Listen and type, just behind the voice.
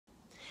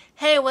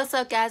Hey, what's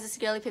up guys, it's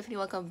your girl Epiphany.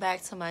 Welcome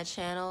back to my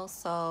channel.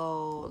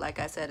 So like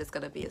I said, it's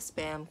gonna be a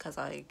spam because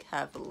I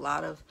have a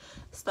lot of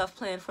stuff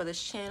planned for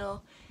this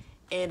channel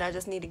and I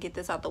just need to get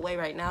this out the way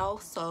right now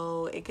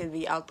so it can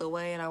be out the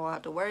way and I won't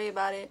have to worry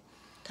about it,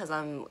 because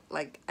I'm,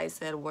 like I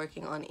said,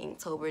 working on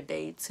Inktober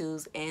day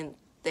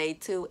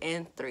 2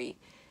 and 3,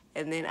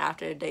 and then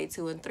after day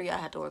 2 and 3 I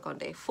have to work on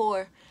day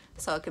 4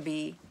 so it could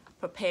be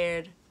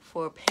prepared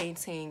for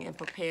painting and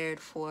prepared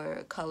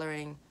for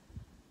coloring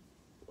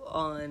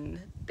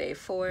on day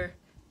 4.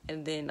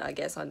 And then I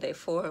guess on day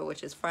 4,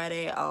 which is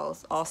Friday, I'll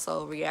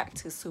also react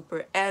to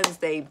Super M's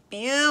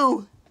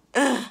debut.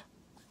 Finally.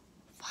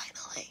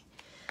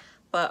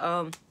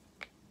 But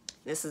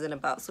this isn't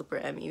about Super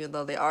M, even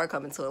though they are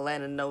coming to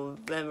Atlanta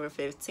November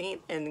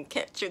 15th, and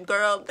catch your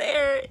girl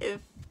there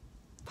if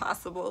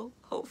possible,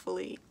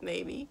 hopefully,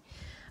 maybe.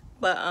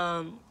 But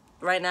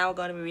right now we're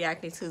going to be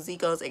reacting to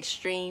Zico's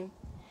Extreme.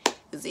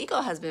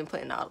 Zico has been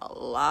putting out a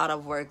lot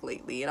of work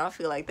lately, and I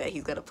feel like that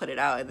he's gonna put it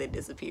out and then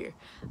disappear.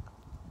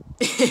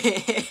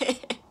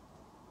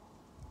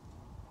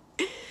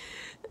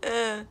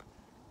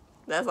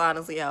 That's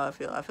honestly how I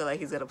feel. I feel like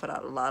he's gonna put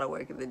out a lot of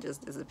work and then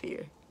just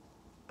disappear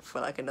for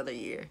like another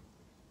year.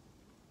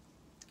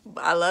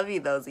 But I love you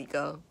though,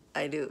 Zico.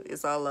 I do.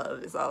 It's all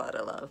love. It's all out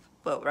of love.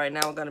 But right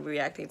now we're gonna be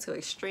reacting to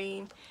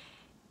Extreme,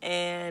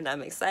 and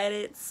I'm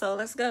excited. So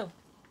let's go.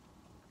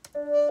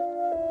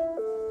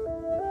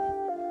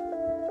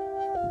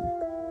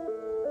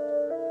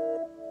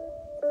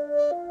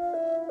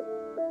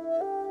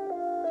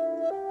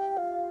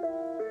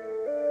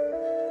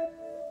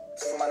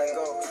 수많은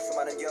곡,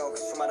 수많은 욕,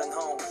 수많은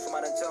홍,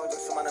 수많은 조적,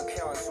 수많은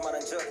편, 수많은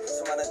적,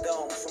 수많은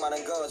동,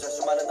 수많은 거절,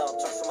 수많은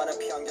업적, 수많은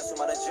편견,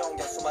 수많은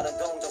종교, 수많은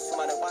동적,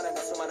 수많은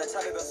환영과 수많은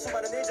차별과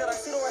수많은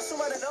일자랑스러운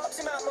수많은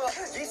없지만 뭐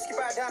이스키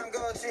발담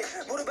거지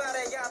무릎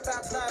아래 얕은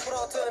날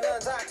불어뜨는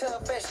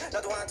닥터피쉬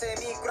나도 한때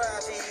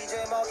미꾸라지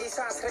이제 먹이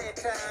사슬에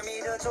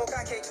피라미드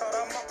조각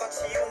케이크처럼 먹고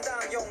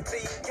치운다는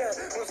용프리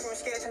무슨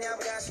쉽게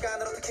찾냐보다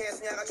시간을 어떻게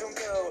쓰냐가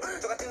중요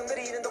똑같은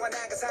느리는 동안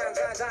나가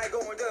산자자의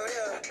공을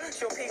들여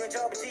쇼핑은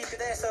접은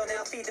Is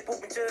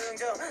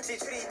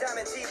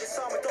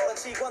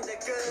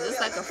this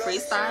like a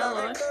freestyle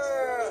or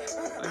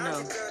no?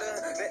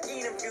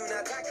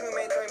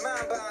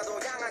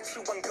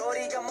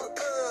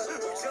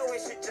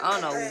 I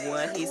don't know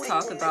what he's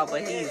talking about,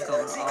 but he's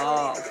going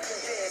off.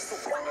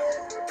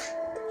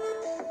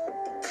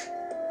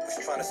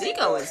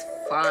 Zico is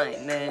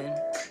fine, man.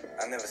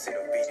 I've never seen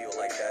a video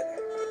like that.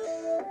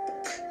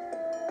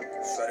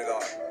 Swear to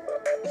God.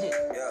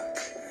 Yeah.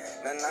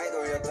 난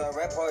아이돌이었다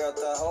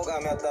래퍼였다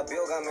호감이었다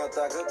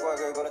뼈감이었다 극과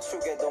결과는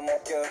추게도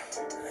못겨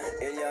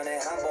 1년에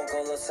한 번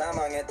걸로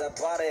사망했다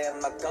바래에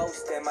막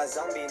ghost 막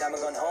zombie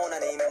남은 건 혼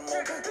아니면 몸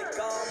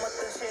내가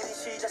어떤 신이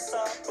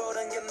시작서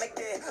부른 게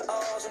몇개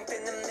어중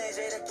뜯는 내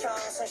제일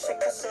경선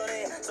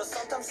쉐카소리 So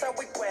sometimes I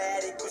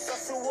regret it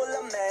구설수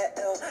올라매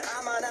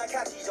아마 나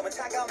가지 좀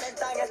차가운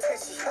땅에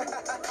택시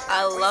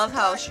I love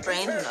how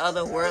strange and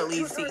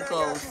otherworldly Zico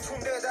goes.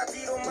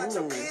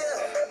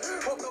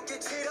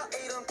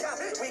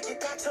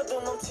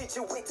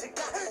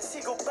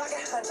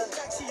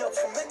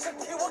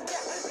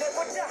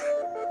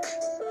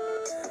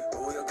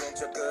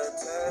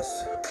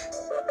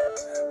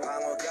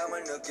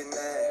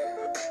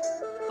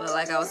 But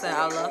like I was saying,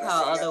 I love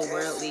how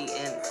otherworldly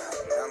and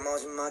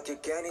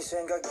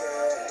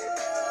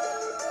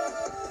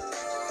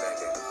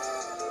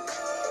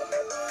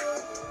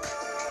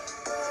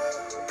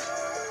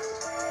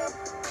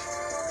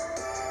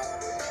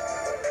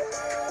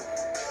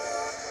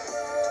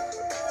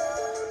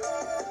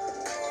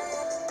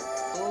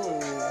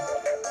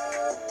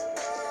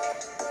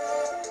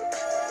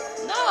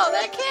no,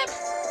 that can't.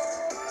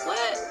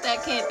 What?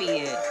 That can't be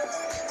it.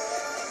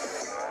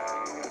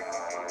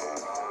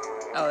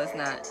 Oh, it's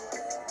not.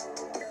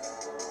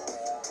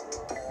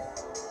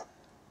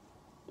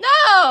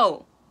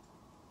 No!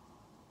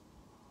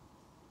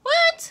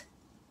 What?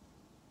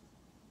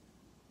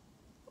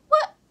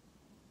 What?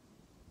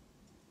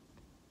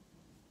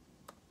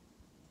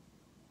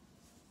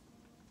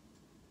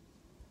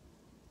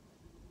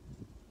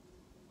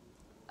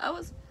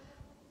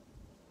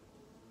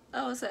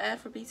 Oh, it's an ad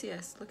for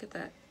BTS. Look at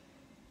that.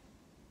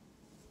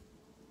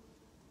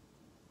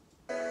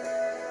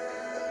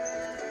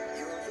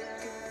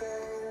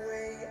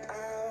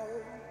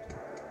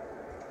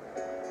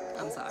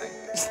 I'm sorry.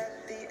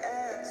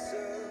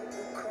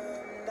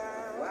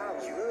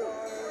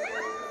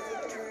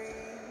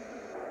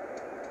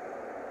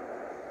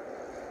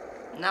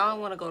 Now I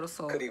want to go to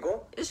Seoul.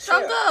 It's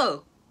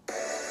Jungkook.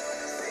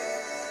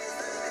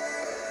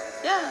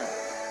 Yeah.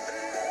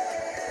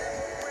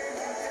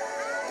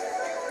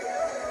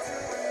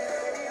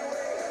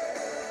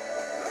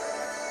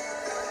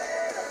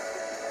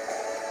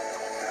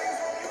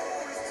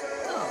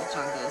 Oh,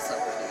 Jungkook is so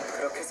pretty.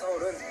 그렇게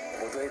서울은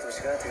모두의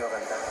도시가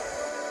되어간다.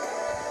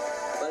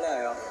 빨리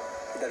와요.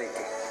 기다릴게.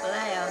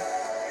 몰라요.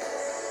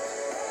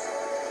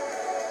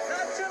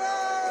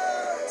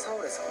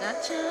 서울에서.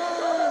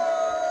 나처럼.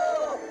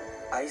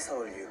 I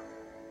saw you.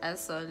 I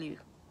saw you.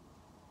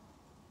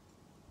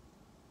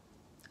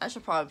 I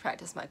should probably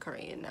practice my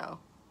Korean now.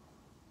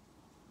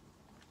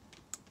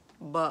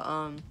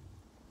 But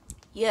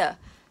yeah,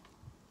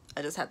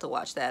 I just had to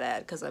watch that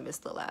ad because I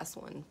missed the last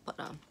one. But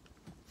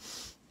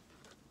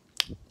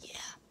yeah.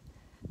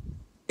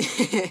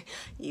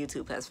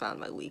 YouTube has found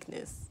my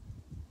weakness.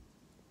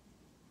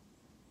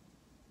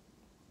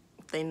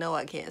 They know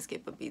I can't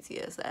skip a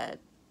BTS ad.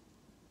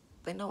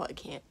 They know I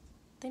can't.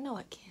 They know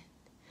I can't.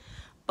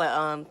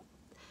 But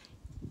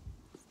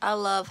I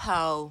love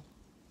how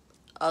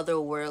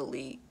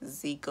otherworldly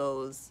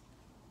Zico's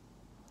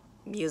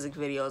music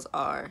videos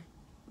are.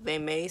 They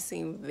may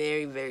seem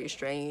very, very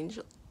strange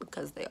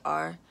because they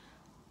are,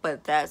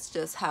 but that's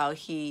just how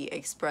he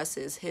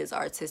expresses his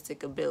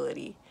artistic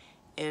ability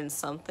in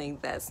something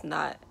that's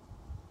not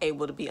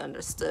able to be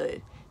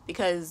understood.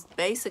 Because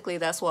basically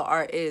that's what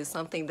art is,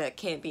 something that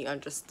can't be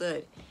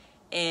understood.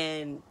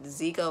 And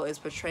Zico is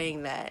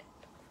portraying that.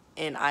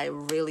 And I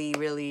really,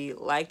 really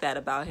like that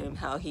about him,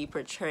 how he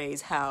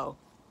portrays how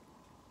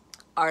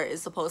art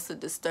is supposed to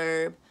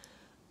disturb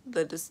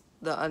the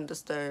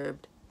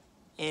undisturbed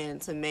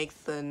and to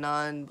make the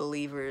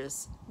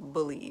non-believers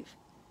believe.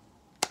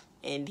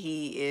 And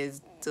he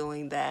is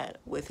doing that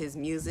with his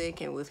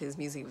music and with his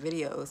music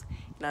videos.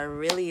 And I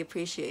really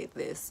appreciate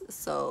this.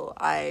 So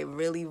I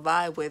really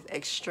vibe with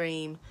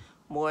Extreme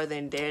more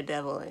than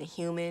Daredevil and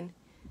Human.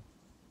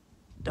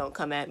 Don't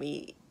come at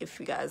me if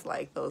you guys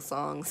like those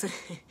songs.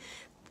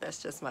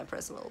 That's just my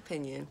personal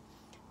opinion.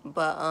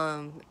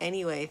 But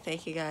anyway,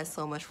 thank you guys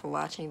so much for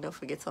watching. Don't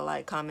forget to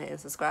like, comment, and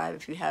subscribe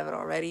if you haven't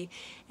already.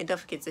 And don't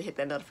forget to hit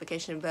that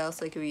notification bell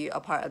so you can be a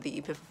part of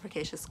the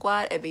Epiphification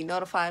Squad and be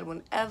notified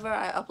whenever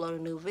I upload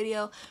a new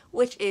video,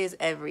 which is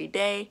every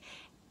day.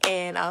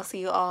 And I'll see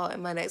you all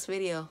in my next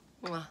video.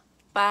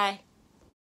 Bye.